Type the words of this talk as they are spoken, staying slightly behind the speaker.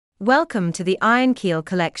Welcome to the Iron Keel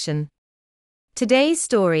Collection. Today's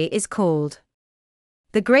story is called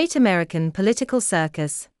The Great American Political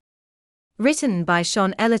Circus. Written by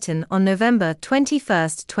Sean Ellerton on November 21,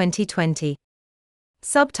 2020.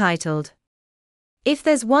 Subtitled, If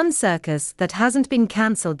There's One Circus That Hasn't Been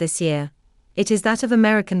Cancelled This Year, it is that of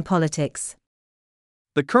American politics.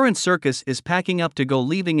 The current circus is packing up to go,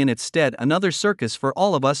 leaving in its stead another circus for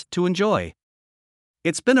all of us to enjoy.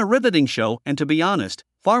 It's been a riveting show, and to be honest,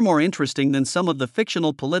 far more interesting than some of the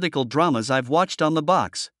fictional political dramas I've watched on the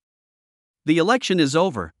box. The election is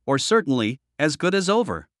over, or certainly, as good as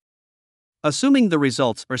over. Assuming the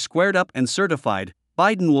results are squared up and certified,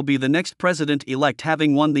 Biden will be the next president-elect,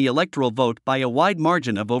 having won the electoral vote by a wide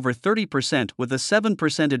margin of over 30% with a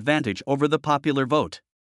 7% advantage over the popular vote.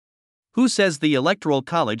 Who says the Electoral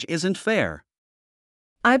College isn't fair?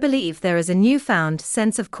 I believe there is a newfound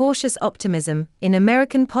sense of cautious optimism in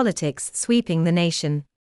American politics sweeping the nation.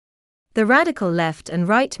 The radical left and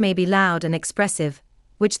right may be loud and expressive,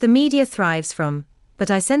 which the media thrives from,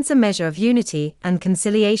 but I sense a measure of unity and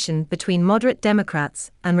conciliation between moderate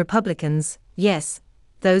Democrats and Republicans, yes,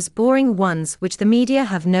 those boring ones which the media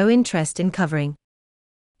have no interest in covering.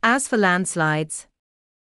 As for landslides,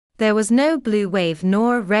 there was no blue wave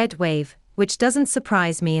nor red wave, which doesn't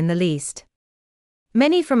surprise me in the least.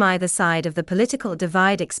 Many from either side of the political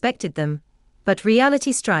divide expected them, but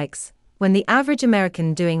reality strikes when the average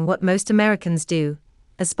American doing what most Americans do,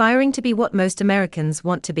 aspiring to be what most Americans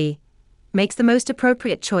want to be, makes the most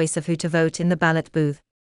appropriate choice of who to vote in the ballot booth.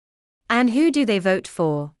 And who do they vote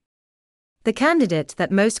for? The candidate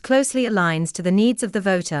that most closely aligns to the needs of the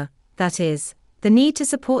voter, that is, the need to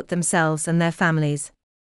support themselves and their families.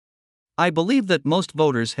 I believe that most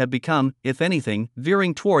voters have become, if anything,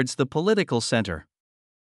 veering towards the political center.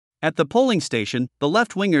 At the polling station, the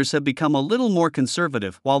left-wingers have become a little more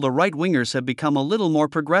conservative while the right-wingers have become a little more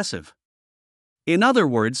progressive. In other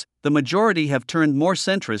words, the majority have turned more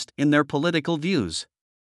centrist in their political views.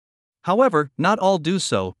 However, not all do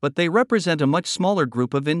so, but they represent a much smaller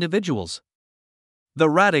group of individuals.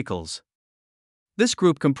 The radicals. This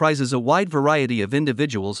group comprises a wide variety of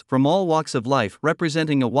individuals from all walks of life,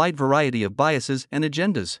 representing a wide variety of biases and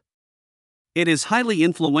agendas. It is highly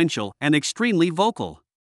influential and extremely vocal.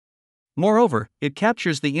 Moreover, it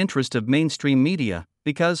captures the interest of mainstream media,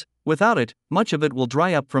 because, without it, much of it will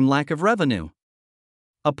dry up from lack of revenue.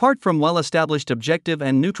 Apart from well-established objective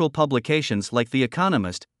and neutral publications like The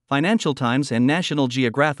Economist, Financial Times and National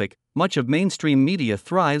Geographic, much of mainstream media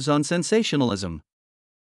thrives on sensationalism.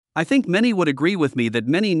 I think many would agree with me that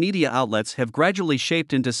many media outlets have gradually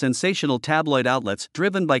shaped into sensational tabloid outlets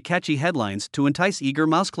driven by catchy headlines to entice eager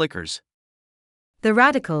mouse clickers. The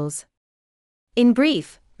radicals. In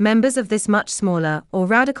brief, members of this much smaller or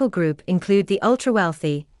radical group include the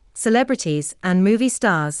ultra-wealthy, celebrities and movie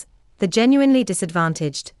stars, the genuinely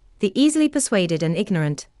disadvantaged, the easily persuaded and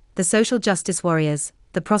ignorant, the social justice warriors,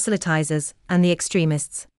 the proselytizers, and the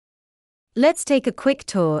extremists. Let's take a quick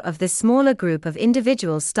tour of this smaller group of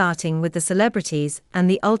individuals, starting with the celebrities and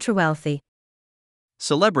the ultra-wealthy.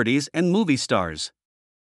 Celebrities and movie stars.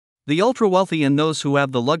 The ultra-wealthy and those who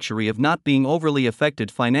have the luxury of not being overly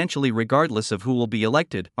affected financially regardless of who will be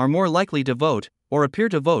elected are more likely to vote, or appear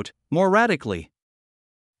to vote, more radically.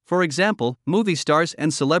 For example, movie stars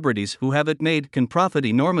and celebrities who have it made can profit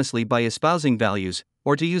enormously by espousing values,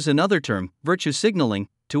 or to use another term, virtue signaling,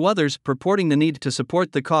 to others purporting the need to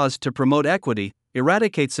support the cause to promote equity,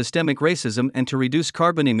 eradicate systemic racism and to reduce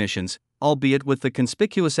carbon emissions, albeit with the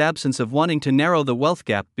conspicuous absence of wanting to narrow the wealth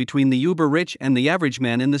gap between the uber-rich and the average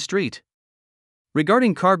man in the street.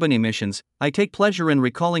 Regarding carbon emissions, I take pleasure in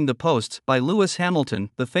recalling the posts by Lewis Hamilton,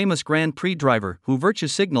 the famous Grand Prix driver who virtue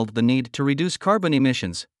signaled the need to reduce carbon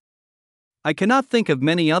emissions. I cannot think of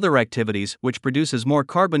many other activities which produces more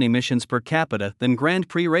carbon emissions per capita than Grand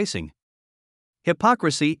Prix racing.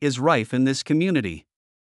 Hypocrisy is rife in this community.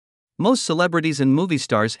 Most celebrities and movie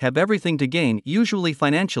stars have everything to gain, usually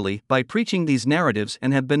financially, by preaching these narratives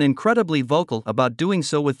and have been incredibly vocal about doing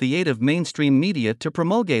so with the aid of mainstream media to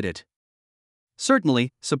promulgate it.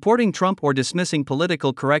 Certainly, supporting Trump or dismissing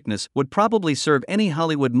political correctness would probably serve any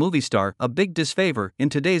Hollywood movie star a big disfavor in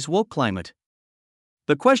today's woke climate.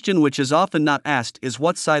 The question which is often not asked is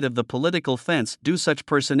what side of the political fence do such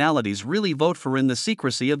personalities really vote for in the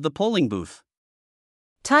secrecy of the polling booth?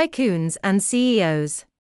 Tycoons and CEOs.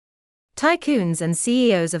 Tycoons and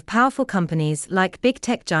CEOs of powerful companies like big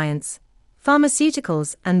tech giants,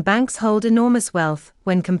 pharmaceuticals, and banks hold enormous wealth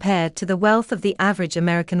when compared to the wealth of the average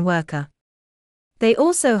American worker. They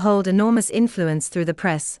also hold enormous influence through the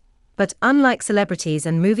press, but unlike celebrities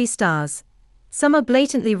and movie stars, Some are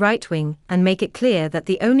blatantly right-wing and make it clear that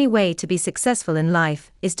the only way to be successful in life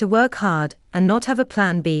is to work hard and not have a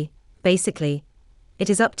plan B. Basically, it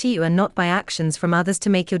is up to you and not by actions from others to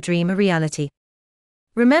make your dream a reality.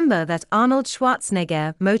 Remember that Arnold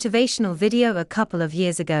Schwarzenegger motivational video a couple of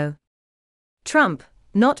years ago. Trump,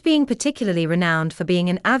 not being particularly renowned for being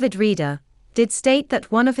an avid reader, did state that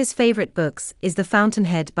one of his favorite books is The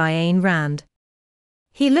Fountainhead by Ayn Rand.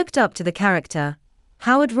 He looked up to the character,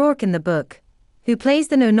 Howard Rourke in the book, who plays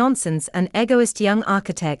the no-nonsense and egoist young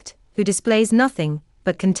architect who displays nothing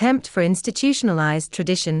but contempt for institutionalized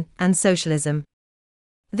tradition and socialism.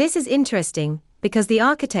 This is interesting, because the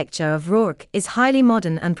architecture of Rourke is highly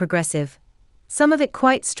modern and progressive. Some of it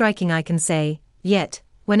quite striking, I can say, yet,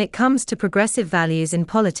 when it comes to progressive values in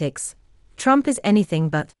politics, Trump is anything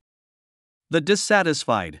but. The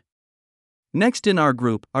dissatisfied. Next in our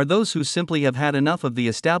group are those who simply have had enough of the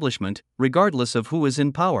establishment, regardless of who is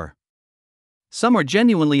in power. Some are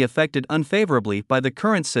genuinely affected unfavorably by the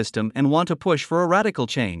current system and want to push for a radical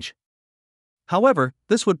change. However,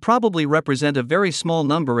 this would probably represent a very small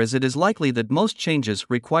number, as it is likely that most changes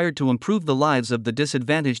required to improve the lives of the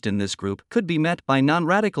disadvantaged in this group could be met by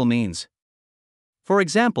non-radical means. For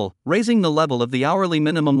example, raising the level of the hourly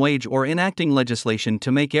minimum wage or enacting legislation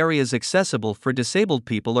to make areas accessible for disabled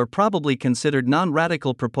people are probably considered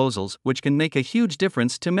non-radical proposals which can make a huge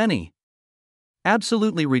difference to many.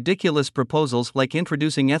 Absolutely ridiculous proposals like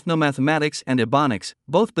introducing ethnomathematics and ebonics,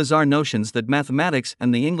 both bizarre notions that mathematics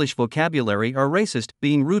and the English vocabulary are racist,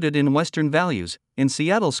 being rooted in Western values, in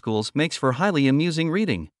Seattle schools makes for highly amusing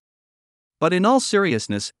reading. But in all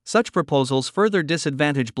seriousness, such proposals further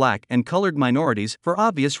disadvantage black and colored minorities for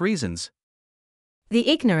obvious reasons. The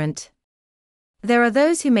ignorant. There are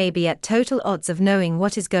those who may be at total odds of knowing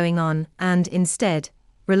what is going on and, instead,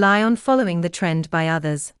 rely on following the trend by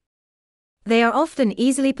others. They are often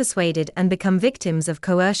easily persuaded and become victims of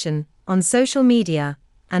coercion on social media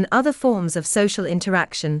and other forms of social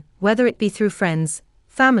interaction, whether it be through friends,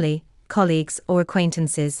 family, colleagues, or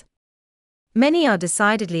acquaintances. Many are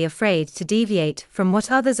decidedly afraid to deviate from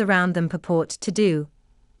what others around them purport to do,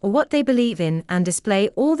 or what they believe in, and display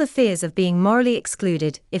all the fears of being morally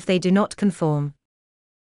excluded if they do not conform.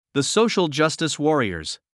 The social justice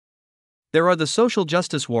warriors. There are the social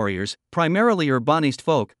justice warriors, primarily urbanist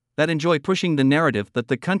folk, that enjoy pushing the narrative that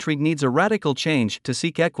the country needs a radical change to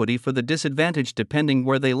seek equity for the disadvantaged depending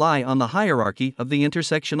where they lie on the hierarchy of the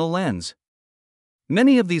intersectional lens.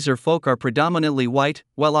 Many of these folk are predominantly white,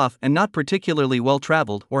 well-off and not particularly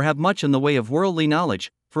well-traveled or have much in the way of worldly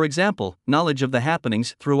knowledge, for example, knowledge of the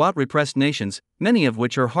happenings throughout repressed nations, many of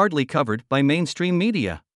which are hardly covered by mainstream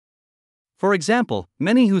media. For example,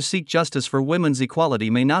 many who seek justice for women's equality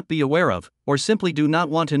may not be aware of, or simply do not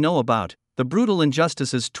want to know about, the brutal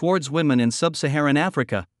injustices towards women in sub-Saharan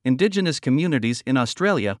Africa, indigenous communities in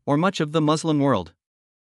Australia, or much of the Muslim world.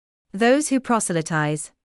 Those who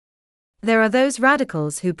proselytize. There are those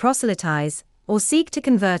radicals who proselytize, or seek to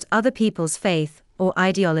convert other people's faith or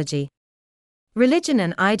ideology. Religion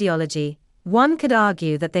and ideology, one could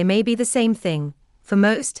argue that they may be the same thing, for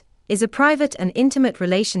most, is a private and intimate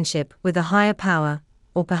relationship with a higher power,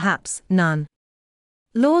 or perhaps none.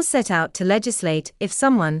 Laws set out to legislate if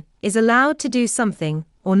someone is allowed to do something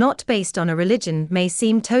or not based on a religion may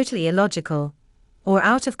seem totally illogical, or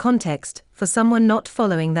out of context for someone not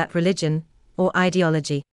following that religion or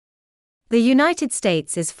ideology. The United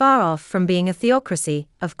States is far off from being a theocracy,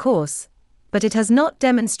 of course, but it has not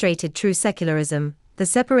demonstrated true secularism, the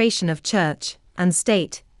separation of church and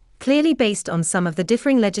state, clearly based on some of the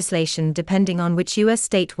differing legislation depending on which U.S.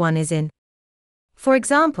 state one is in. For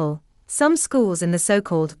example, some schools in the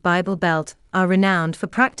so-called Bible Belt are renowned for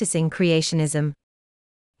practicing creationism.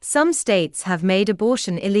 Some states have made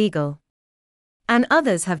abortion illegal. And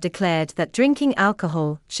others have declared that drinking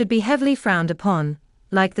alcohol should be heavily frowned upon,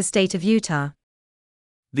 like the state of Utah.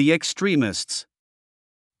 The extremists.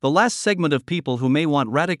 The last segment of people who may want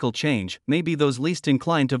radical change may be those least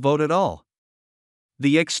inclined to vote at all.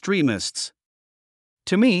 The extremists.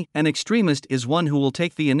 To me, an extremist is one who will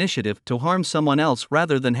take the initiative to harm someone else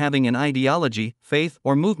rather than having an ideology, faith,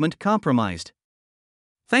 or movement compromised.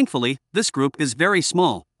 Thankfully, this group is very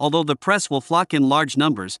small, although the press will flock in large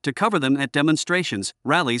numbers to cover them at demonstrations,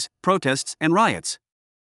 rallies, protests, and riots.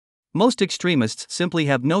 Most extremists simply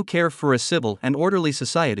have no care for a civil and orderly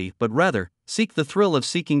society but rather seek the thrill of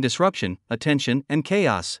seeking disruption, attention, and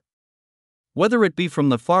chaos. Whether it be from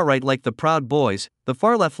the far right like the Proud Boys, the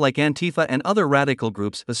far left like Antifa and other radical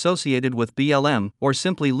groups associated with BLM, or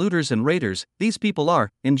simply looters and raiders, these people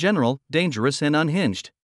are, in general, dangerous and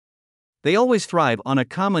unhinged. They always thrive on a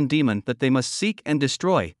common demon that they must seek and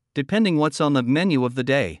destroy, depending what's on the menu of the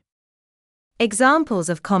day. Examples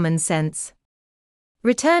of common sense.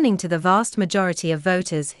 Returning to the vast majority of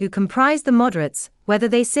voters who comprise the moderates, whether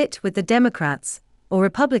they sit with the Democrats or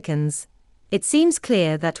Republicans, it seems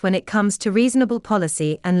clear that when it comes to reasonable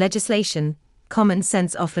policy and legislation, common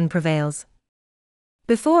sense often prevails.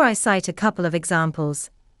 Before I cite a couple of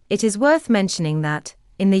examples, it is worth mentioning that,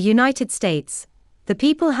 in the United States, the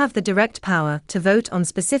people have the direct power to vote on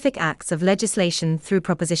specific acts of legislation through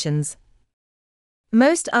propositions.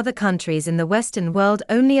 Most other countries in the Western world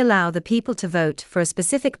only allow the people to vote for a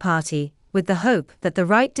specific party, with the hope that the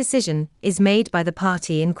right decision is made by the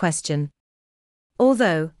party in question.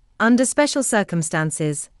 Although, under special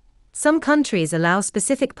circumstances, some countries allow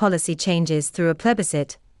specific policy changes through a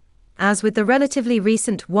plebiscite, as with the relatively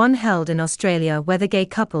recent one held in Australia whether gay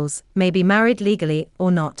couples may be married legally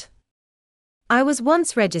or not. I was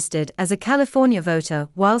once registered as a California voter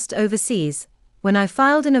whilst overseas, when I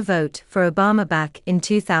filed in a vote for Obama back in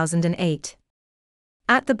 2008.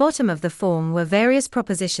 At the bottom of the form were various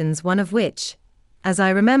propositions, one of which, as I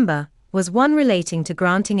remember, was one relating to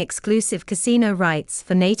granting exclusive casino rights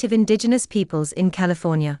for native indigenous peoples in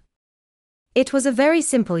California. It was a very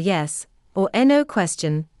simple yes or no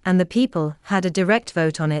question, and the people had a direct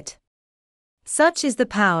vote on it. Such is the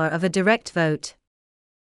power of a direct vote.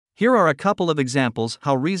 Here are a couple of examples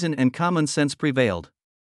how reason and common sense prevailed.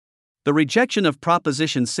 The rejection of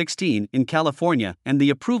Proposition 16 in California and the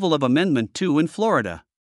approval of Amendment 2 in Florida.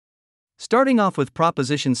 Starting off with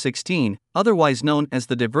Proposition 16, otherwise known as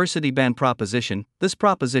the Diversity Ban Proposition, this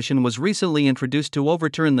proposition was recently introduced to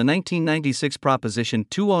overturn the 1996 Proposition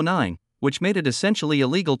 209, which made it essentially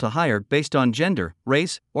illegal to hire based on gender,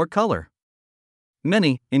 race, or color.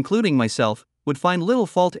 Many, including myself, would find little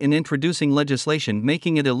fault in introducing legislation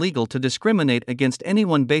making it illegal to discriminate against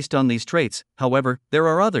anyone based on these traits. However, there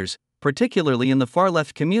are others, particularly in the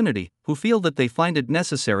far-left community, who feel that they find it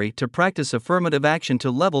necessary to practice affirmative action to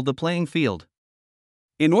level the playing field.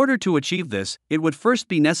 In order to achieve this, it would first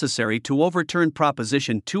be necessary to overturn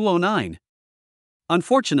Proposition 209.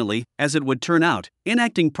 Unfortunately, as it would turn out,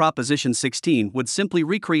 enacting Proposition 16 would simply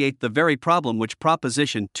recreate the very problem which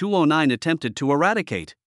Proposition 209 attempted to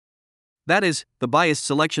eradicate. That is, the biased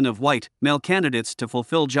selection of white, male candidates to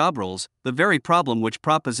fulfill job roles, the very problem which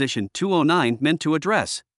Proposition 209 meant to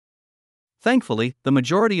address. Thankfully, the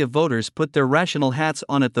majority of voters put their rational hats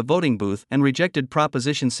on at the voting booth and rejected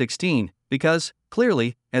Proposition 16, because,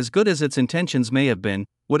 clearly, as good as its intentions may have been,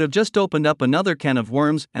 would have just opened up another can of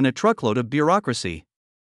worms and a truckload of bureaucracy.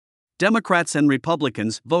 Democrats and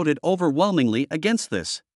Republicans voted overwhelmingly against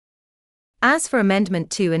this. As for Amendment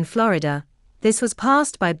 2 in Florida, this was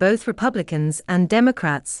passed by both Republicans and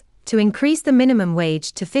Democrats to increase the minimum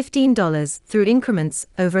wage to $15 through increments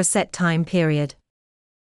over a set time period.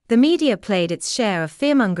 The media played its share of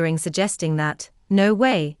fearmongering, suggesting that, no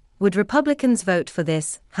way, would Republicans vote for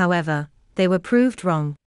this. However, they were proved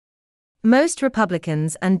wrong. Most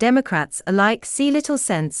Republicans and Democrats alike see little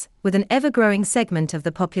sense, with an ever-growing segment of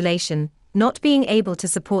the population not being able to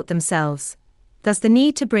support themselves, thus the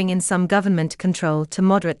need to bring in some government control to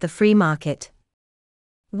moderate the free market.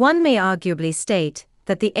 One may arguably state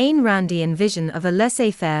that the Ayn Randian vision of a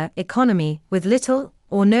laissez-faire economy with little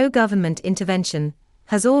or no government intervention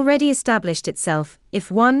has already established itself,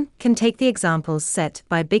 if one can take the examples set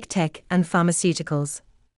by big tech and pharmaceuticals.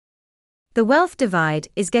 The wealth divide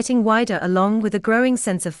is getting wider along with a growing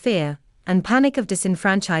sense of fear and panic of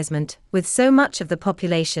disenfranchisement with so much of the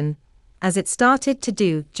population, as it started to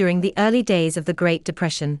do during the early days of the Great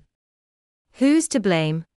Depression. Who's to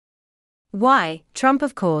blame? Why, Trump,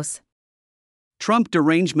 of course. Trump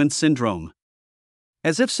derangement syndrome.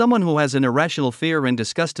 As if someone who has an irrational fear and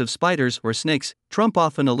disgust of spiders or snakes, Trump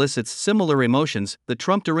often elicits similar emotions, the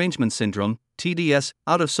Trump derangement syndrome, TDS,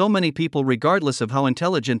 out of so many people regardless of how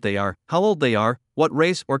intelligent they are, how old they are, what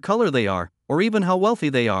race or color they are, or even how wealthy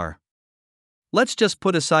they are. Let's just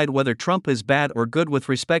put aside whether Trump is bad or good with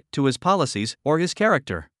respect to his policies or his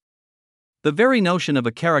character. The very notion of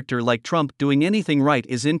a character like Trump doing anything right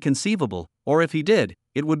is inconceivable, or if he did,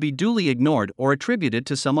 it would be duly ignored or attributed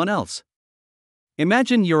to someone else.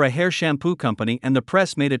 Imagine you're a hair shampoo company and the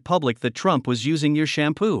press made it public that Trump was using your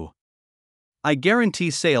shampoo. I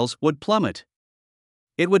guarantee sales would plummet.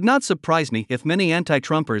 It would not surprise me if many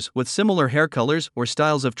anti-Trumpers with similar hair colors or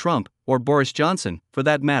styles of Trump, or Boris Johnson, for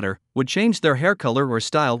that matter, would change their hair color or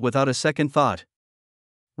style without a second thought.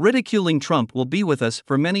 Ridiculing Trump will be with us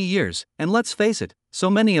for many years, and let's face it, so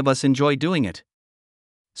many of us enjoy doing it.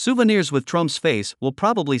 Souvenirs with Trump's face will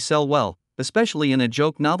probably sell well, especially in a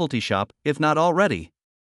joke novelty shop, if not already.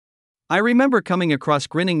 I remember coming across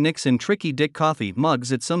Grinning Nick's and Tricky Dick coffee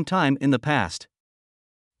mugs at some time in the past.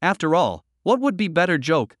 After all, What would be better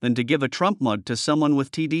joke than to give a Trump mug to someone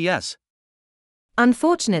with TDS?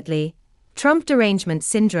 Unfortunately, Trump derangement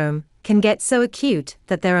syndrome can get so acute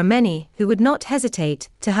that there are many who would not hesitate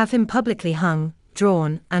to have him publicly hung,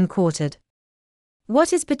 drawn, and quartered.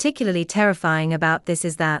 What is particularly terrifying about this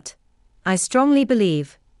is that, I strongly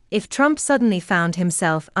believe, if Trump suddenly found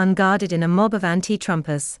himself unguarded in a mob of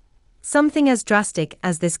anti-Trumpers, something as drastic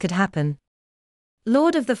as this could happen.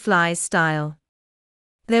 Lord of the Flies style.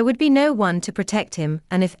 There would be no one to protect him,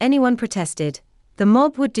 and if anyone protested, the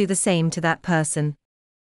mob would do the same to that person.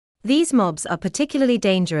 These mobs are particularly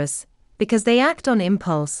dangerous because they act on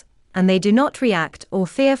impulse, and they do not react or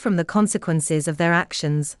fear from the consequences of their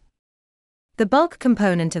actions. The bulk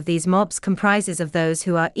component of these mobs comprises of those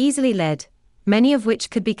who are easily led, many of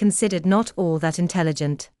which could be considered not all that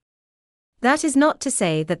intelligent. That is not to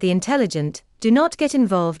say that the intelligent do not get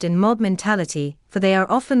involved in mob mentality, for they are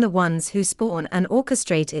often the ones who spawn and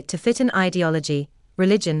orchestrate it to fit an ideology,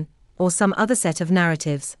 religion, or some other set of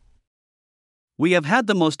narratives. We have had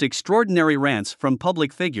the most extraordinary rants from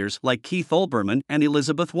public figures like Keith Olbermann and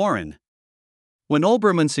Elizabeth Warren. When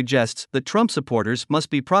Olbermann suggests that Trump supporters must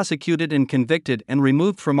be prosecuted and convicted and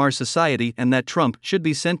removed from our society and that Trump should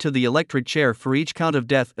be sent to the electric chair for each count of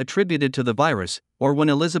death attributed to the virus, or when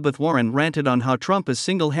Elizabeth Warren ranted on how Trump is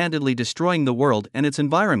single-handedly destroying the world and its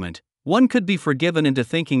environment, one could be forgiven into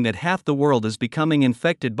thinking that half the world is becoming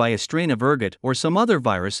infected by a strain of ergot or some other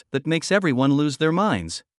virus that makes everyone lose their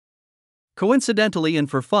minds. Coincidentally and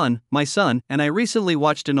for fun, my son and I recently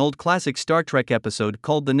watched an old classic Star Trek episode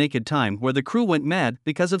called The Naked Time where the crew went mad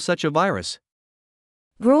because of such a virus.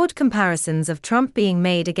 Broad comparisons of Trump being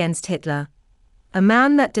made against Hitler, a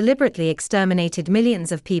man that deliberately exterminated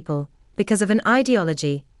millions of people because of an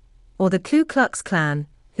ideology, or the Ku Klux Klan,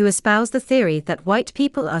 who espouse the theory that white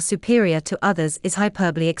people are superior to others, is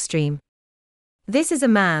hyperbole extreme. This is a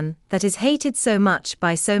man that is hated so much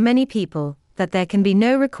by so many people that there can be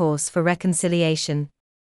no recourse for reconciliation.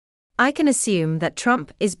 I can assume that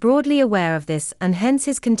Trump is broadly aware of this and hence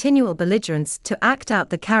his continual belligerence to act out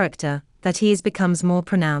the character that he is becomes more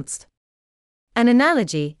pronounced. An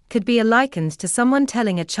analogy could be likened to someone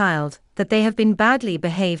telling a child that they have been badly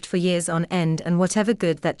behaved for years on end and whatever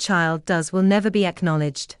good that child does will never be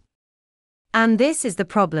acknowledged. And this is the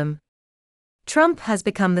problem. Trump has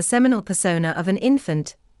become the seminal persona of an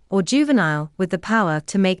infant, or juvenile, with the power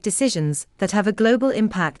to make decisions that have a global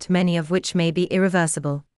impact, many of which may be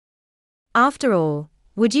irreversible. After all,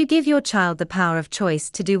 would you give your child the power of choice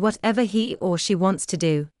to do whatever he or she wants to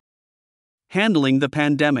do? Handling the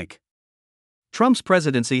pandemic. Trump's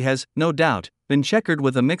presidency has, no doubt, been checkered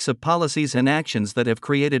with a mix of policies and actions that have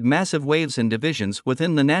created massive waves and divisions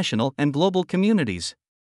within the national and global communities.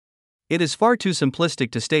 It is far too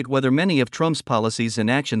simplistic to state whether many of Trump's policies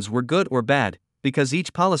and actions were good or bad, because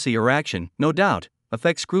each policy or action, no doubt,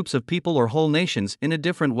 affects groups of people or whole nations in a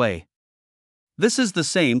different way. This is the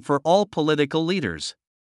same for all political leaders.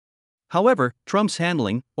 However, Trump's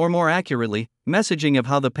handling, or more accurately, messaging of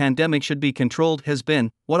how the pandemic should be controlled has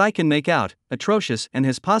been, what I can make out, atrocious and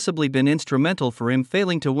has possibly been instrumental for him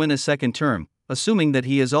failing to win a second term, assuming that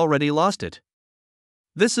he has already lost it.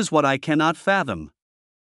 This is what I cannot fathom.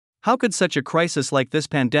 How could such a crisis like this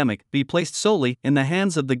pandemic be placed solely in the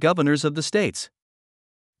hands of the governors of the states?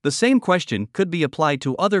 The same question could be applied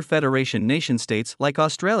to other Federation nation-states like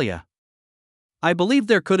Australia. I believe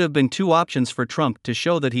there could have been two options for Trump to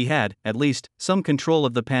show that he had, at least, some control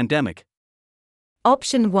of the pandemic.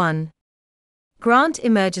 Option 1. Grant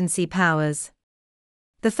emergency powers.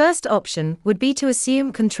 The first option would be to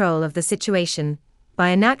assume control of the situation by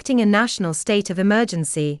enacting a national state of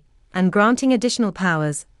emergency and granting additional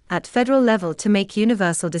powers at federal level to make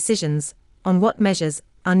universal decisions on what measures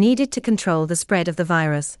are needed to control the spread of the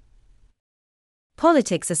virus.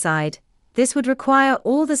 Politics aside, this would require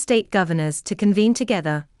all the state governors to convene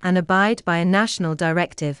together and abide by a national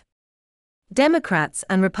directive. Democrats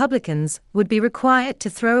and Republicans would be required to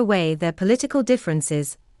throw away their political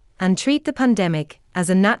differences and treat the pandemic as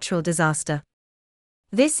a natural disaster.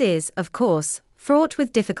 This is, of course, fraught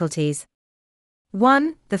with difficulties.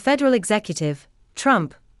 1. The federal executive,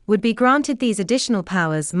 Trump, would be granted these additional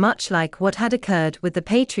powers much like what had occurred with the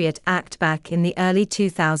Patriot Act back in the early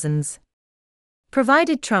 2000s.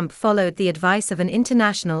 Provided Trump followed the advice of an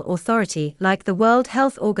international authority like the World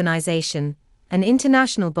Health Organization, an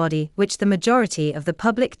international body which the majority of the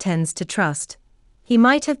public tends to trust, he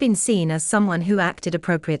might have been seen as someone who acted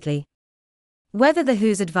appropriately. Whether the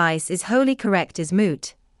WHO's advice is wholly correct is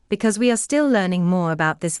moot, because we are still learning more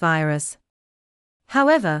about this virus.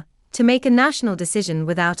 However, to make a national decision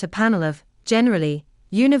without a panel of, generally,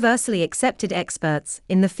 universally accepted experts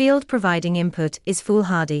in the field providing input is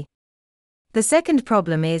foolhardy. The second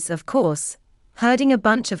problem is, of course, herding a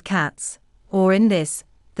bunch of cats, or in this,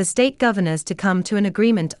 the state governors to come to an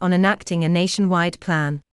agreement on enacting a nationwide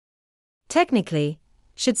plan. Technically,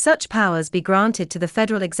 should such powers be granted to the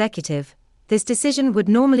federal executive, this decision would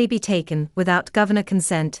normally be taken without governor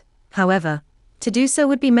consent. However, to do so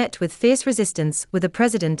would be met with fierce resistance with a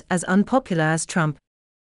president as unpopular as Trump.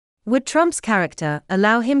 Would Trump's character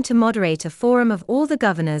allow him to moderate a forum of all the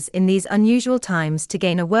governors in these unusual times to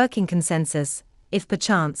gain a working consensus, if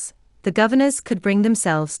perchance, the governors could bring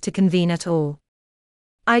themselves to convene at all?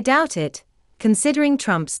 I doubt it, considering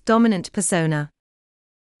Trump's dominant persona.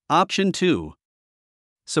 Option 2.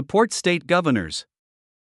 Support state governors.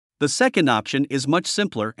 The second option is much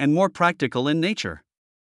simpler and more practical in nature.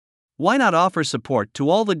 Why not offer support to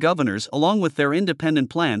all the governors along with their independent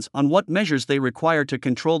plans on what measures they require to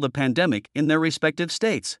control the pandemic in their respective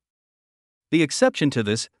states? The exception to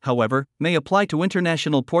this, however, may apply to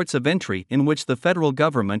international ports of entry in which the federal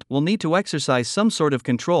government will need to exercise some sort of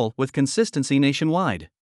control with consistency nationwide.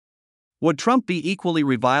 Would Trump be equally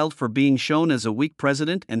reviled for being shown as a weak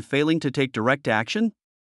president and failing to take direct action?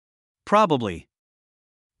 Probably.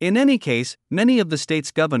 In any case, many of the state's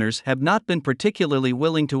governors have not been particularly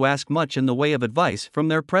willing to ask much in the way of advice from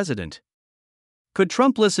their president. Could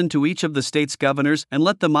Trump listen to each of the state's governors and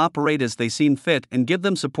let them operate as they seem fit and give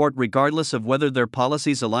them support regardless of whether their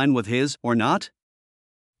policies align with his or not?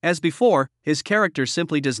 As before, his character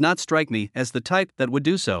simply does not strike me as the type that would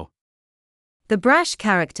do so. The brash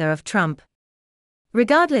character of Trump.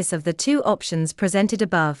 Regardless of the two options presented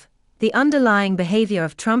above, the underlying behavior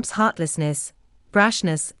of Trump's heartlessness,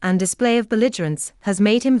 brashness, and display of belligerence has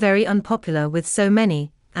made him very unpopular with so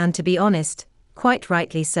many, and to be honest, quite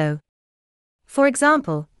rightly so. For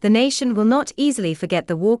example, the nation will not easily forget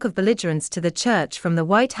the walk of belligerence to the church from the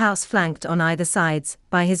White House, flanked on either sides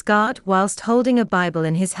by his guard whilst holding a Bible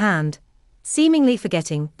in his hand, seemingly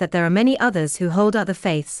forgetting that there are many others who hold other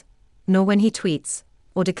faiths, nor when he tweets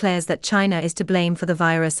or declares that China is to blame for the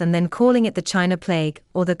virus and then calling it the China plague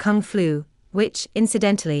or the Kung flu, which,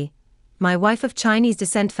 incidentally, my wife of Chinese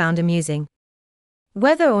descent found amusing.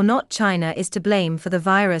 Whether or not China is to blame for the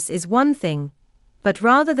virus is one thing, but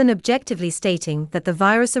rather than objectively stating that the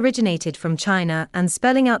virus originated from China and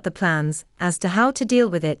spelling out the plans as to how to deal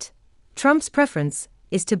with it, Trump's preference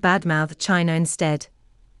is to badmouth China instead.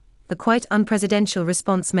 The quite unpresidential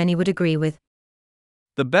response many would agree with.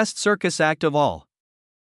 The best circus act of all.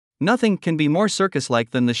 Nothing can be more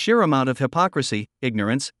circus-like than the sheer amount of hypocrisy,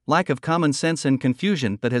 ignorance, lack of common sense and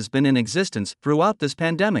confusion that has been in existence throughout this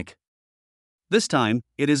pandemic. This time,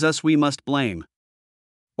 it is us we must blame.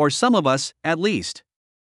 Or some of us, at least.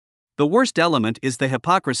 The worst element is the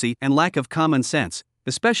hypocrisy and lack of common sense,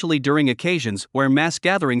 especially during occasions where mass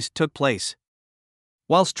gatherings took place.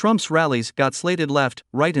 Whilst Trump's rallies got slated left,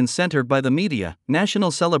 right and center by the media,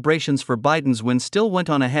 national celebrations for Biden's win still went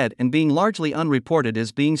on ahead and being largely unreported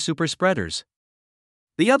as being superspreaders.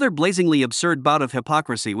 The other blazingly absurd bout of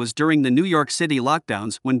hypocrisy was during the New York City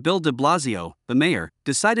lockdowns when Bill de Blasio, the mayor,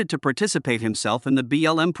 decided to participate himself in the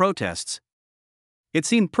BLM protests. It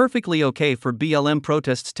seemed perfectly okay for BLM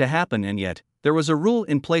protests to happen, and yet, there was a rule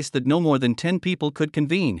in place that no more than 10 people could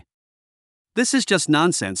convene. This is just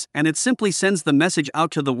nonsense, and it simply sends the message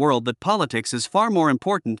out to the world that politics is far more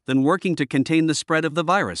important than working to contain the spread of the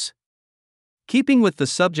virus. Keeping with the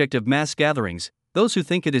subject of mass gatherings, those who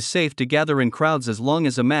think it is safe to gather in crowds as long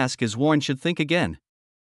as a mask is worn should think again.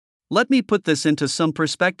 Let me put this into some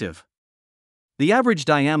perspective. The average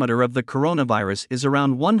diameter of the coronavirus is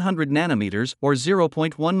around 100 nanometers or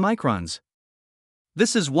 0.1 microns.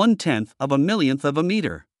 This is 1/10 of a millionth of a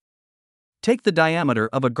meter. Take the diameter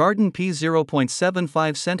of a garden pea,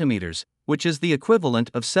 0.75 centimeters, which is the equivalent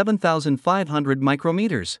of 7,500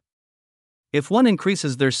 micrometers. If one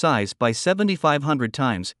increases their size by 7,500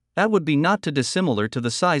 times, that would be not too dissimilar to the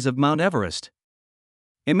size of Mount Everest.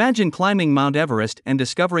 Imagine climbing Mount Everest and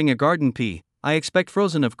discovering a garden pea, I expect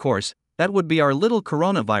frozen of course, that would be our little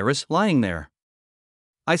coronavirus lying there.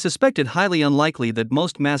 I suspect it highly unlikely that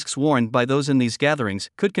most masks worn by those in these gatherings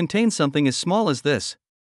could contain something as small as this.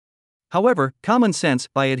 However, common sense,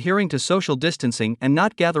 by adhering to social distancing and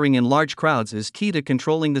not gathering in large crowds, is key to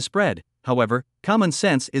controlling the spread. However, common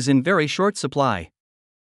sense is in very short supply.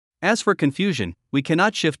 As for confusion, we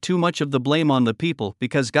cannot shift too much of the blame on the people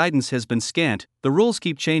because guidance has been scant, the rules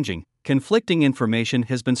keep changing, conflicting information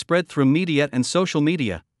has been spread through media and social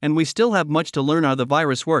media, and we still have much to learn how the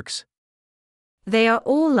virus works. They are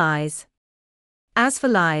all lies. As for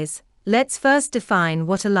lies, let's first define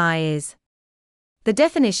what a lie is. The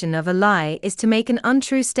definition of a lie is to make an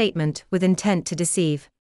untrue statement with intent to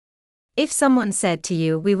deceive. If someone said to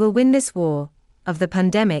you, "We will win this war of the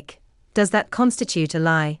pandemic," Does that constitute a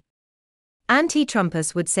lie?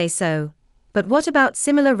 Anti-Trumpers would say so. But what about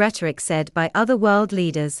similar rhetoric said by other world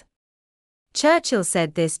leaders? Churchill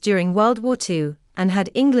said this during World War II, and had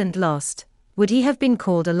England lost, would he have been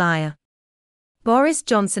called a liar? Boris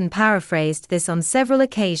Johnson paraphrased this on several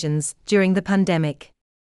occasions during the pandemic.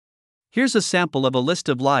 Here's a sample of a list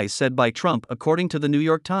of lies said by Trump according to the New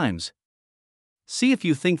York Times. See if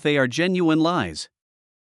you think they are genuine lies.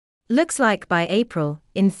 Looks like by April,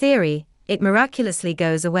 in theory, it miraculously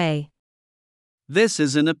goes away. This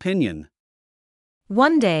is an opinion.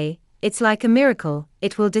 One day, it's like a miracle,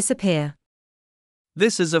 it will disappear.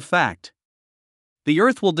 This is a fact. The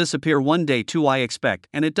Earth will disappear one day too, I expect,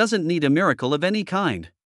 and it doesn't need a miracle of any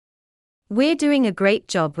kind. We're doing a great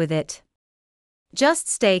job with it. Just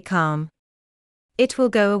stay calm. It will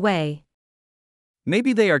go away.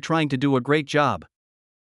 Maybe they are trying to do a great job.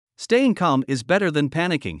 Staying calm is better than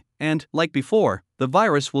panicking, and, like before, the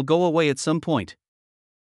virus will go away at some point.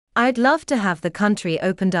 I'd love to have the country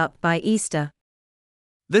opened up by Easter.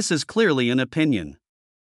 This is clearly an opinion.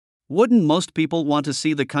 Wouldn't most people want to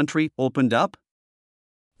see the country opened up?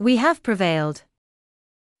 We have prevailed.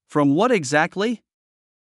 From what exactly?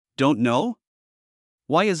 Don't know?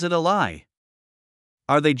 Why is it a lie?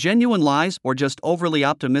 Are they genuine lies or just overly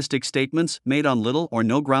optimistic statements made on little or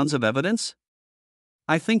no grounds of evidence?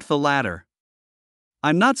 I think the latter.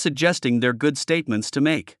 I'm not suggesting they're good statements to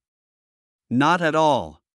make. Not at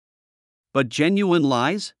all. But genuine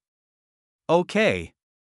lies? Okay.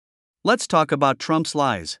 Let's talk about Trump's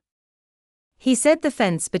lies. He said the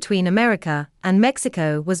fence between America and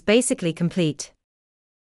Mexico was basically complete.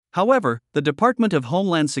 However, the Department of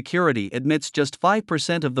Homeland Security admits just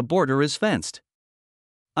 5% of the border is fenced.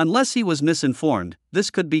 Unless he was misinformed,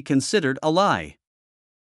 this could be considered a lie.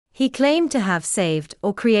 He claimed to have saved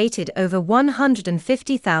or created over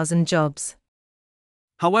 150,000 jobs.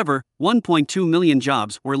 However, 1.2 million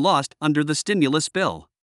jobs were lost under the stimulus bill.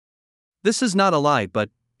 This is not a lie, but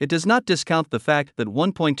it does not discount the fact that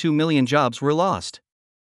 1.2 million jobs were lost.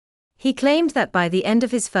 He claimed that by the end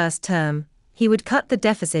of his first term, he would cut the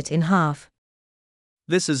deficit in half.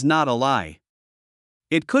 This is not a lie.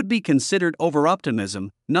 It could be considered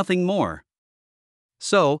over-optimism, nothing more.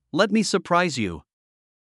 So, let me surprise you.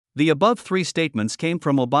 The above three statements came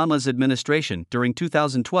from Obama's administration during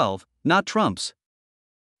 2012, not Trump's.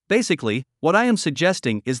 Basically, what I am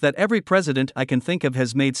suggesting is that every president I can think of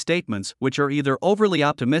has made statements which are either overly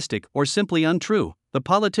optimistic or simply untrue, the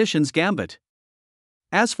politician's gambit.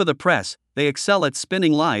 As for the press, they excel at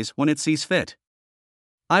spinning lies when it sees fit.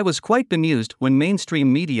 I was quite bemused when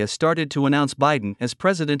mainstream media started to announce Biden as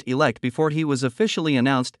president-elect before he was officially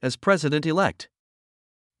announced as president-elect.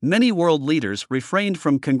 Many world leaders refrained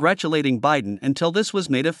from congratulating Biden until this was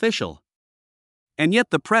made official. And yet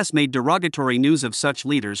the press made derogatory news of such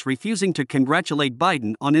leaders refusing to congratulate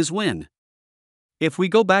Biden on his win. If we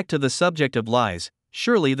go back to the subject of lies,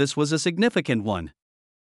 surely this was a significant one.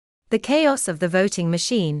 The chaos of the voting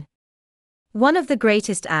machine. One of the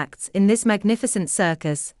greatest acts in this magnificent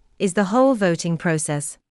circus is the whole voting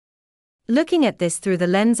process. Looking at this through the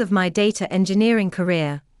lens of my data engineering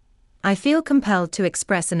career, I feel compelled to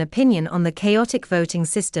express an opinion on the chaotic voting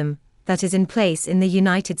system that is in place in the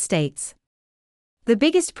United States. The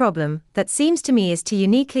biggest problem that seems to me is to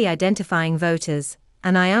uniquely identifying voters,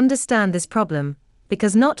 and I understand this problem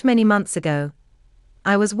because not many months ago,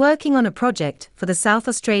 I was working on a project for the South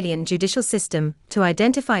Australian judicial system to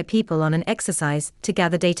identify people on an exercise to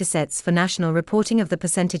gather datasets for national reporting of the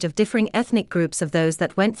percentage of differing ethnic groups of those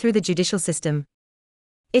that went through the judicial system.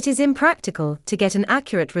 It is impractical to get an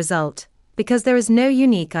accurate result because there is no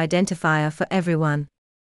unique identifier for everyone.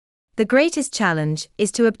 The greatest challenge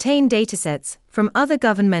is to obtain datasets from other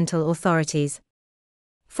governmental authorities.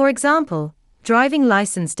 For example, driving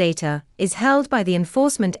license data is held by the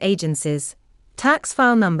enforcement agencies, tax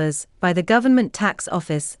file numbers by the Government Tax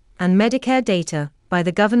Office, and Medicare data by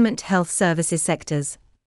the Government Health Services sectors.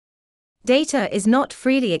 Data is not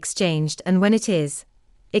freely exchanged, and when it is,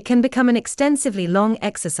 it can become an extensively long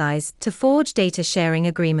exercise to forge data sharing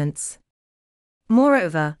agreements.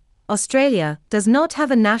 Moreover, Australia does not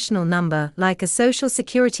have a national number like a social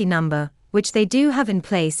security number, which they do have in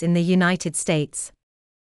place in the United States.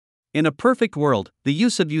 In a perfect world, the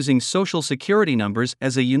use of using social security numbers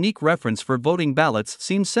as a unique reference for voting ballots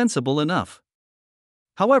seems sensible enough.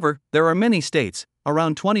 However, there are many states,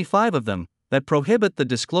 around 25 of them, that prohibit the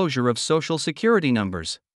disclosure of social security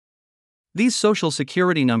numbers. These social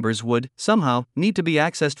security numbers would, somehow, need to be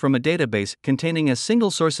accessed from a database containing a single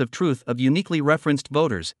source of truth of uniquely referenced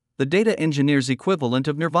voters, the data engineer's equivalent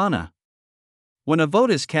of Nirvana. When a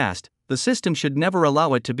vote is cast, the system should never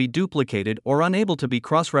allow it to be duplicated or unable to be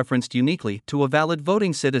cross-referenced uniquely to a valid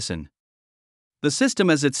voting citizen. The system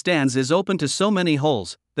as it stands is open to so many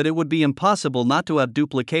holes that it would be impossible not to have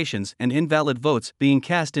duplications and invalid votes being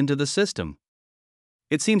cast into the system.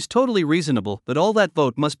 It seems totally reasonable that all that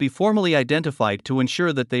vote must be formally identified to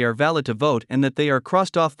ensure that they are valid to vote and that they are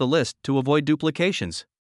crossed off the list to avoid duplications.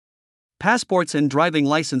 Passports and driving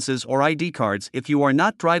licenses or ID cards, if you are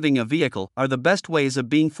not driving a vehicle, are the best ways of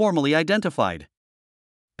being formally identified.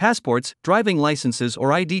 Passports, driving licenses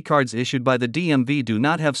or ID cards issued by the DMV do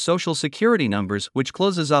not have social security numbers, which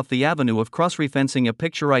closes off the avenue of cross-referencing a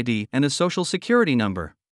picture ID and a social security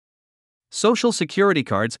number. Social security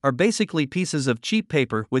cards are basically pieces of cheap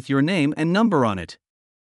paper with your name and number on it.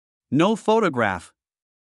 No photograph.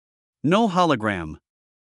 No hologram.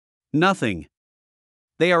 Nothing.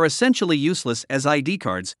 They are essentially useless as ID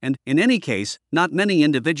cards, and, in any case, not many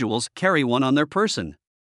individuals carry one on their person.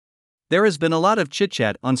 There has been a lot of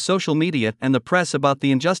chit-chat on social media and the press about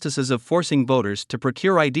the injustices of forcing voters to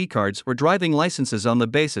procure ID cards or driving licenses on the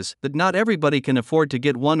basis that not everybody can afford to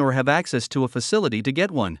get one or have access to a facility to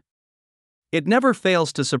get one. It never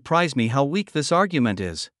fails to surprise me how weak this argument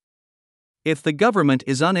is. If the government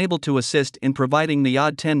is unable to assist in providing the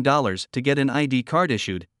odd $10 to get an ID card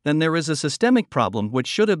issued, then there is a systemic problem which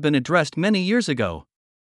should have been addressed many years ago.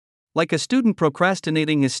 Like a student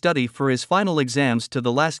procrastinating his study for his final exams to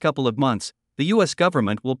the last couple of months, the US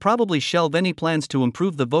government will probably shelve any plans to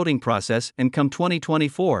improve the voting process, and come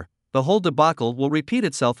 2024, the whole debacle will repeat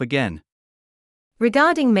itself again.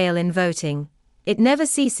 Regarding mail-in voting, it never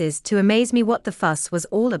ceases to amaze me what the fuss was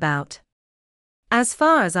all about. As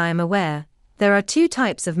far as I am aware, there are two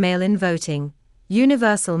types of mail-in voting: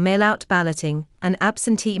 universal mail-out balloting and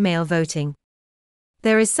absentee mail voting.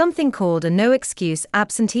 There is something called a no-excuse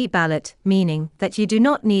absentee ballot, meaning that you do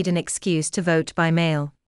not need an excuse to vote by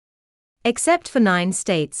mail. Except for 9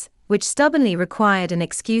 states, which stubbornly required an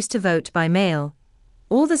excuse to vote by mail,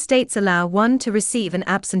 all the states allow one to receive an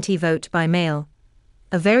absentee vote by mail,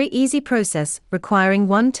 a very easy process requiring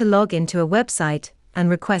one to log into a website and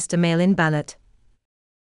request a mail-in ballot.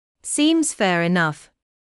 Seems fair enough.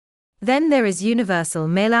 Then there is universal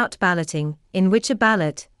mail-out balloting, in which a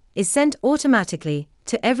ballot is sent automatically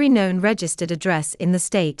to every known registered address in the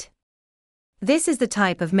state. This is the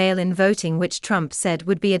type of mail-in voting which Trump said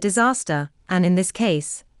would be a disaster, and in this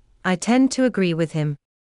case, I tend to agree with him.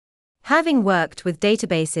 Having worked with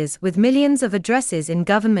databases with millions of addresses in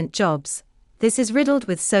government jobs, this is riddled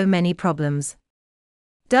with so many problems.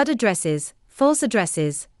 Dud addresses, false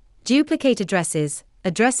addresses, duplicate addresses,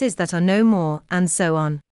 addresses that are no more, and so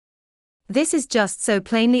on. This is just so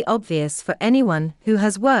plainly obvious for anyone who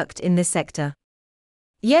has worked in this sector.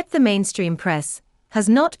 Yet the mainstream press has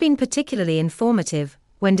not been particularly informative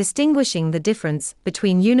when distinguishing the difference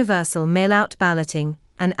between universal mail-out balloting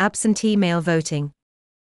and absentee mail voting.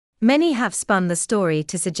 Many have spun the story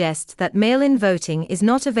to suggest that mail-in voting is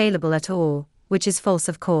not available at all, which is false,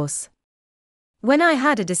 of course. When I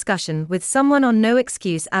had a discussion with someone on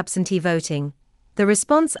no-excuse absentee voting, the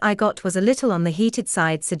response I got was a little on the heated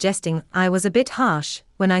side, suggesting I was a bit harsh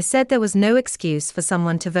when I said there was no excuse for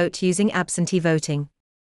someone to vote using absentee voting.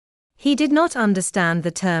 He did not understand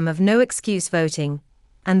the term of no-excuse voting,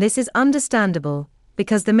 and this is understandable,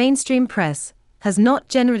 because the mainstream press has not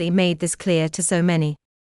generally made this clear to so many.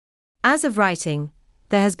 As of writing,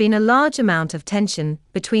 there has been a large amount of tension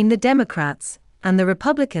between the Democrats and the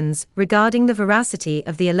Republicans regarding the veracity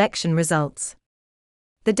of the election results.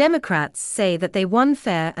 The Democrats say that they won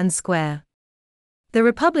fair and square. The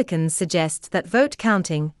Republicans suggest that vote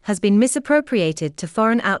counting has been misappropriated to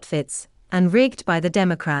foreign outfits and rigged by the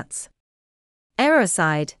Democrats. Error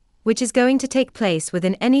aside, which is going to take place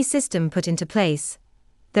within any system put into place,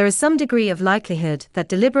 there is some degree of likelihood that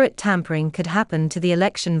deliberate tampering could happen to the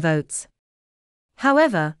election votes.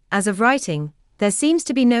 However, as of writing, there seems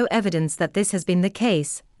to be no evidence that this has been the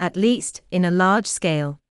case, at least in a large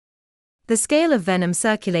scale. The scale of venom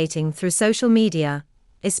circulating through social media,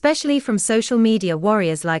 especially from social media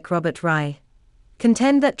warriors like Robert Rye,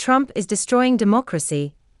 contend that Trump is destroying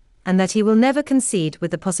democracy, and that he will never concede,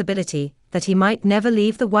 with the possibility that he might never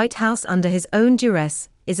leave the White House under his own duress,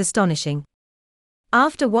 is astonishing.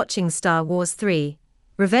 After watching Star Wars 3,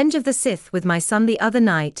 Revenge of the Sith with my son the other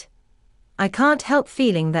night, I can't help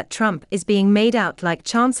feeling that Trump is being made out like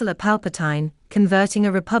Chancellor Palpatine, converting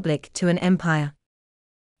a republic to an empire.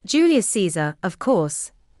 Julius Caesar, of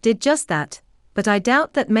course, did just that, but I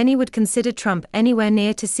doubt that many would consider Trump anywhere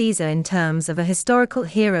near to Caesar in terms of a historical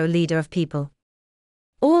hero leader of people.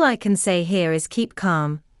 All I can say here is keep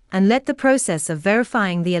calm, and let the process of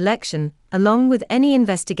verifying the election, along with any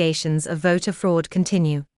investigations of voter fraud,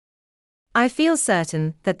 continue. I feel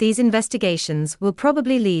certain that these investigations will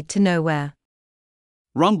probably lead to nowhere.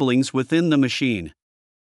 Rumblings within the machine.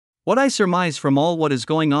 What I surmise from all what is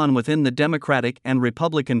going on within the Democratic and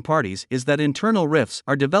Republican parties is that internal rifts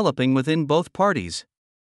are developing within both parties.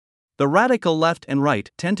 The radical left and right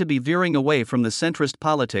tend to be veering away from the centrist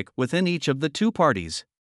politic within each of the two parties.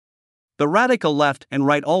 The radical left and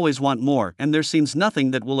right always want more, and there seems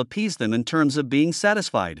nothing that will appease them in terms of being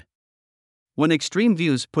satisfied. When extreme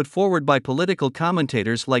views put forward by political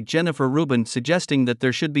commentators like Jennifer Rubin suggesting that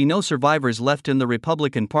there should be no survivors left in the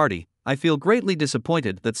Republican Party, I feel greatly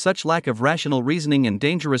disappointed that such lack of rational reasoning and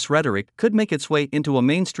dangerous rhetoric could make its way into a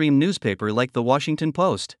mainstream newspaper like the Washington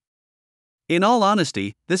Post. In all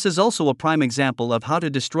honesty, this is also a prime example of how to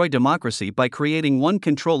destroy democracy by creating one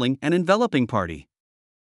controlling and enveloping party.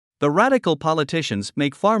 The radical politicians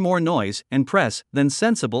make far more noise and press than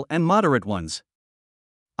sensible and moderate ones.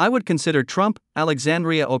 I would consider Trump,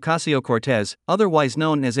 Alexandria Ocasio-Cortez, otherwise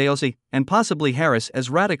known as AOC, and possibly Harris as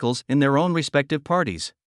radicals in their own respective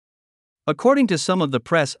parties. According to some of the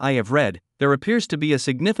press I have read, there appears to be a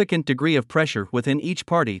significant degree of pressure within each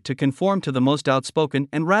party to conform to the most outspoken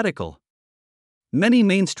and radical. Many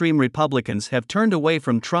mainstream Republicans have turned away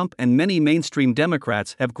from Trump, and many mainstream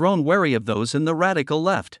Democrats have grown wary of those in the radical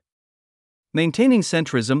left. Maintaining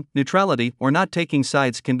centrism, neutrality, or not taking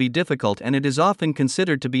sides can be difficult, and it is often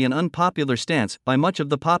considered to be an unpopular stance by much of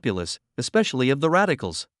the populace, especially of the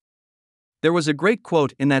radicals. There was a great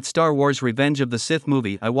quote in that Star Wars Revenge of the Sith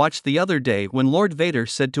movie I watched the other day when Lord Vader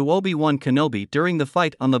said to Obi-Wan Kenobi during the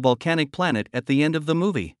fight on the volcanic planet at the end of the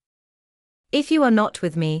movie, "If you are not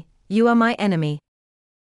with me, you are my enemy."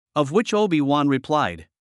 Of which Obi-Wan replied,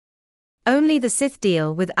 "Only the Sith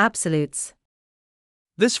deal with absolutes."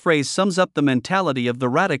 This phrase sums up the mentality of the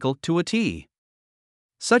radical to a T.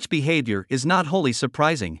 Such behavior is not wholly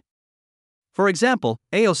surprising. For example,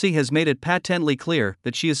 AOC has made it patently clear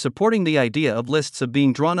that she is supporting the idea of lists of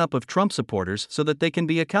being drawn up of Trump supporters so that they can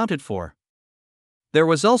be accounted for. There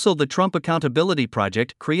was also the Trump Accountability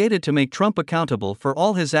Project, created to make Trump accountable for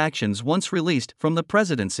all his actions once released from the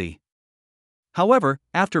presidency. However,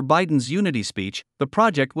 after Biden's unity speech, the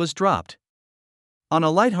project was dropped. On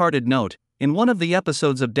a lighthearted note, in one of the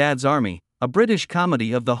episodes of Dad's Army, a British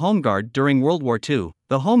comedy of the Home Guard during World War II,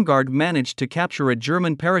 the Home Guard managed to capture a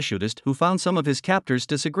German parachutist who found some of his captors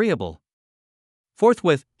disagreeable.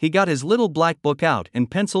 Forthwith, he got his little black book out and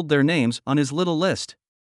penciled their names on his little list.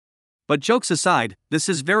 But jokes aside, this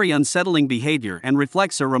is very unsettling behavior and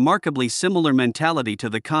reflects a remarkably similar mentality to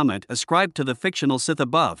the comment ascribed to the fictional Sith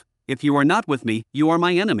above: "If you are not with me, you are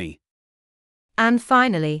my enemy." And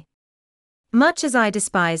finally, much as I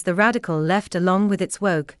despise the radical left along with its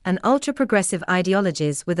woke and ultra-progressive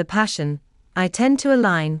ideologies with a passion, I tend to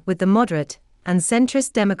align with the moderate and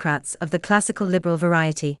centrist Democrats of the classical liberal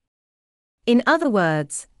variety. In other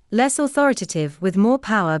words, less authoritative with more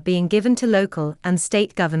power being given to local and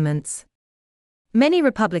state governments. Many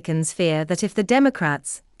Republicans fear that if the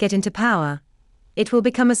Democrats get into power, it will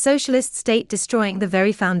become a socialist state, destroying the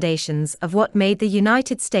very foundations of what made the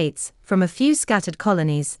United States from a few scattered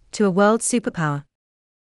colonies to a world superpower.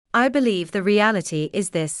 I believe the reality is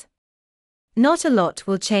this. Not a lot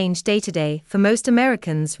will change day to day for most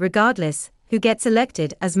Americans, regardless who gets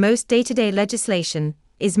elected, as most day-to-day legislation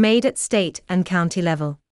is made at state and county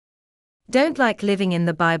level. Don't like living in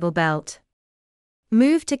the Bible Belt?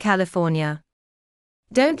 Move to California.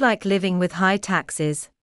 Don't like living with high taxes?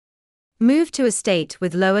 Move to a state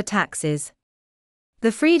with lower taxes.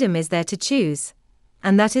 The freedom is there to choose,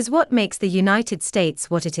 and that is what makes the United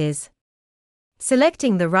States what it is.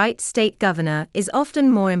 Selecting the right state governor is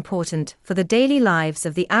often more important for the daily lives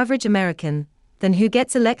of the average American than who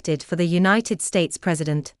gets elected for the United States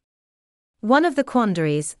president. One of the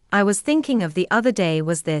quandaries I was thinking of the other day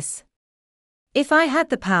was this. If I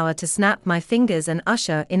had the power to snap my fingers and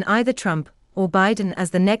usher in either Trump or Biden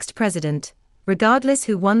as the next president, regardless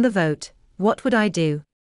who won the vote, what would I do?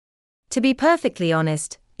 To be perfectly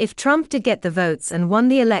honest, if Trump did get the votes and won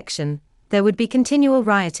the election, there would be continual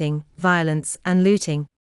rioting, violence, and looting.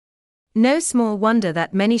 No small wonder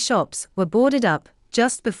that many shops were boarded up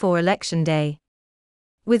just before Election Day.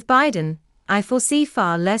 With Biden, I foresee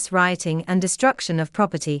far less rioting and destruction of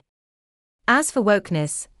property. As for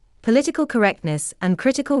wokeness, political correctness, and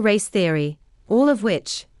critical race theory, all of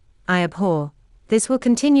which I abhor, this will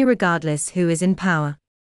continue regardless who is in power.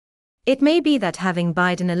 It may be that having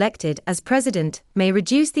Biden elected as president may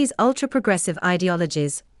reduce these ultra-progressive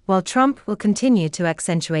ideologies, while Trump will continue to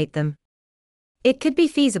accentuate them. It could be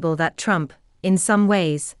feasible that Trump, in some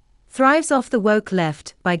ways, thrives off the woke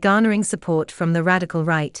left by garnering support from the radical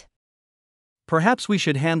right. Perhaps we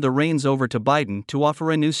should hand the reins over to Biden to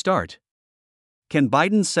offer a new start. Can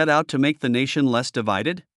Biden set out to make the nation less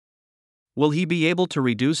divided? Will he be able to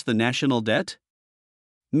reduce the national debt?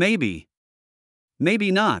 Maybe.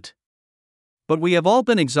 Maybe not. But we have all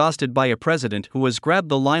been exhausted by a president who has grabbed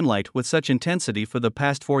the limelight with such intensity for the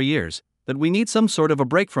past 4 years that we need some sort of a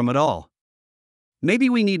break from it all. Maybe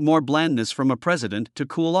we need more blandness from a president to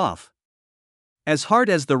cool off. As hard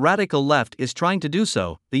as the radical left is trying to do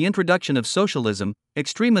so, the introduction of socialism,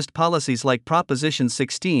 extremist policies like Proposition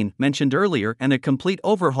 16 mentioned earlier, and a complete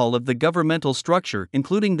overhaul of the governmental structure,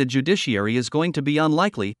 including the judiciary, is going to be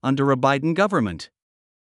unlikely under a Biden government.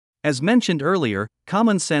 As mentioned earlier,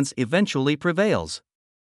 common sense eventually prevails.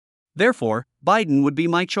 Therefore, Biden would be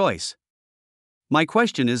my choice. My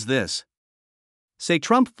question is this. Say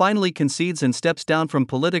Trump finally concedes and steps down from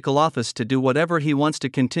political office to do whatever he wants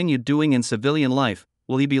to continue doing in civilian life,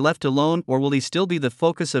 will he be left alone, or will he still be the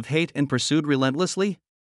focus of hate and pursued relentlessly?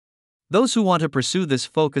 Those who want to pursue this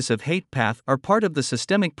focus of hate path are part of the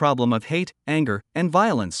systemic problem of hate, anger, and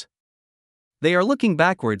violence. They are looking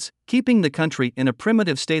backwards, keeping the country in a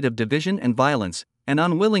primitive state of division and violence, and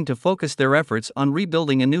unwilling to focus their efforts on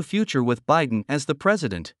rebuilding a new future with Biden as the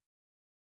president.